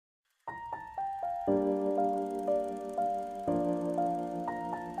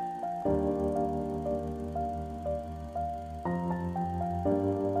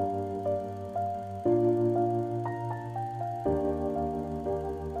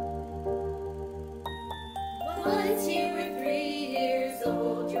Once you were 3 years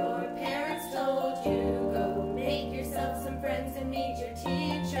old, your parents told you, go make yourself some friends and meet your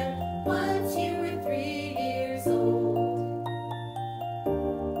teacher. Once you were 3 years old.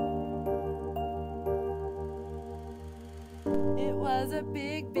 It was a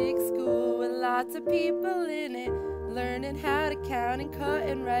big, big school with lots of people in it, learning how to count and cut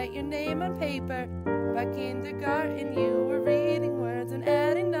and write your name on paper. By kindergarten you were reading words and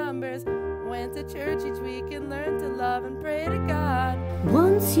adding numbers, went to church each week and learned to love and pray to God.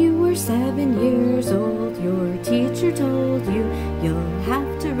 Once you were 7 years old, your teacher told you, you'll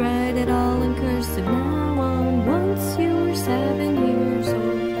have to write it all in cursive now on. Once you were 7 years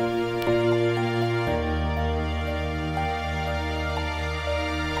old.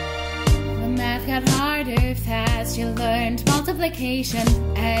 Math got harder fast, you learned multiplication,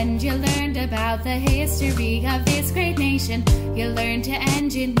 and you learned about the history of this great nation. You learned to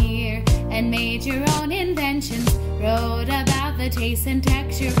engineer and made your own inventions, wrote about the taste and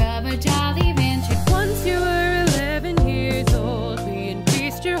texture of a jolly venture. Once you were 11 years old, we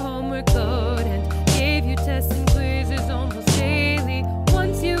increased your homework load and gave you tests and quizzes almost daily.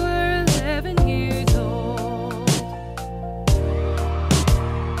 Once you were 11 years old.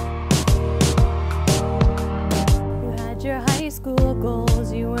 You had your high school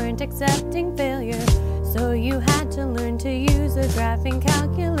goals, you weren't accepting failure, so you had to learn to use a graphing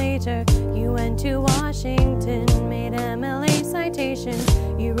calculator. You went to Washington, made MLA citations,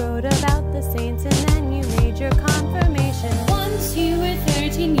 you wrote about the saints, and then you made your confirmation. Once you were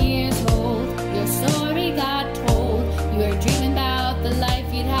 13 years old, your story got told. You were dreaming about the life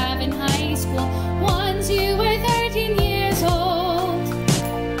you'd have in high school. Once you were 13 years old.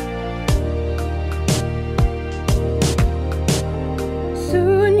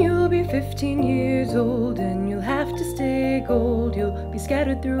 Soon you'll be 15 years old and you'll have to stay gold. You'll be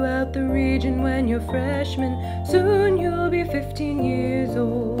scattered throughout the region when you're freshmen. Soon you'll be 15 years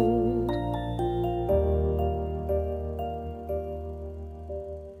old.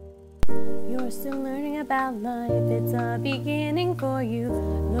 You're still learning about life, it's a beginning for you.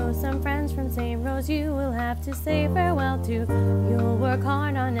 Though some friends from St. Rose you will have to say farewell to. You'll work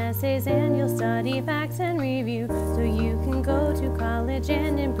hard on essays and you'll study facts and review, so you can go to college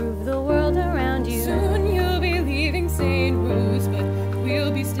and improve the world around you. Soon you'll be leaving St. Rose, but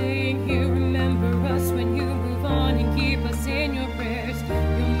we'll be staying here. Remember us when you move on and keep us in your prayers.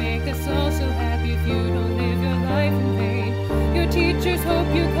 You'll make us all so happy if you don't live your life in vain. Your teachers hope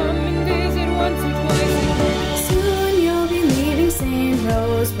you come and visit once or twice a year. Soon you'll be leaving St.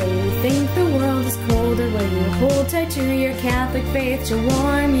 Rose, where you think the world is colder, where you hold tight to your Catholic faith to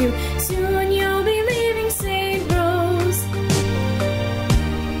warm you. Soon you'll be leaving St. Rose.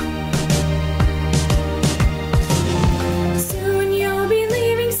 Soon you'll be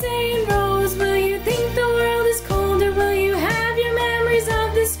leaving St. Rose, will you think the world is colder, will you have your memories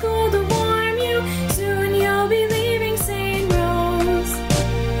of the school to warm you? Soon you'll be leaving St. Rose.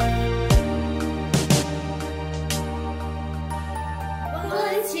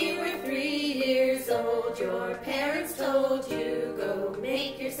 Once you were 3 years old, your parents told you, go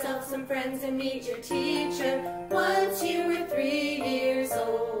make yourself some friends and meet your teacher. Once you were 3 years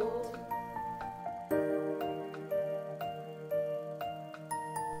old.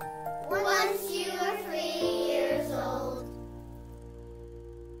 Once you were 3 years old.